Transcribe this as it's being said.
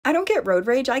I don't get road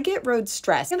rage, I get road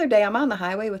stress. The other day I'm on the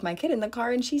highway with my kid in the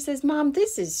car and she says, "Mom,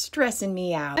 this is stressing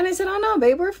me out." And I said, "Oh no,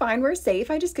 babe, we're fine, we're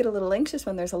safe. I just get a little anxious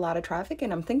when there's a lot of traffic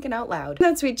and I'm thinking out loud." And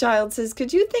that sweet child says,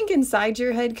 "Could you think inside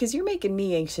your head? Because you're making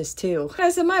me anxious too." And I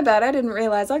said, "My bad, I didn't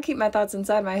realize. I'll keep my thoughts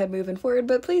inside my head moving forward,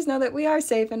 but please know that we are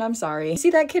safe and I'm sorry." See,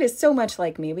 that kid is so much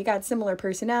like me. We got similar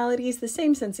personalities, the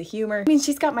same sense of humor. I mean,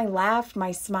 she's got my laugh,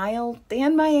 my smile,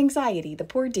 and my anxiety, the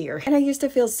poor dear. And I used to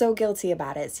feel so guilty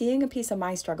about it, seeing a piece of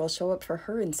my struggle show up for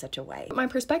her in such a way. But my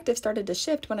perspective started to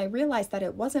shift when I realized that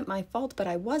it wasn't my fault, but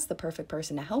I was the perfect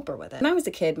person to help her with it. When I was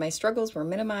a kid, my struggles were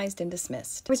minimized and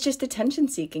dismissed. I was just attention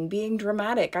seeking, being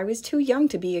dramatic. I was too young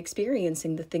to be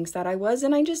experiencing the things that I was,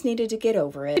 and I just needed to get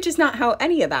over it. Which is not how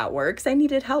any of that works. I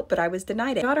needed help, but I was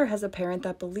denied it. My daughter has a parent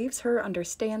that believes her,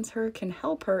 understands her, can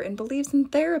help her, and believes in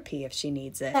therapy if she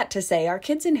needs it. That to say, our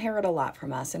kids inherit a lot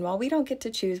from us, and while we don't get to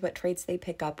choose what traits they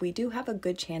pick up, we do have a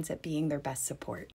good chance at being their best support.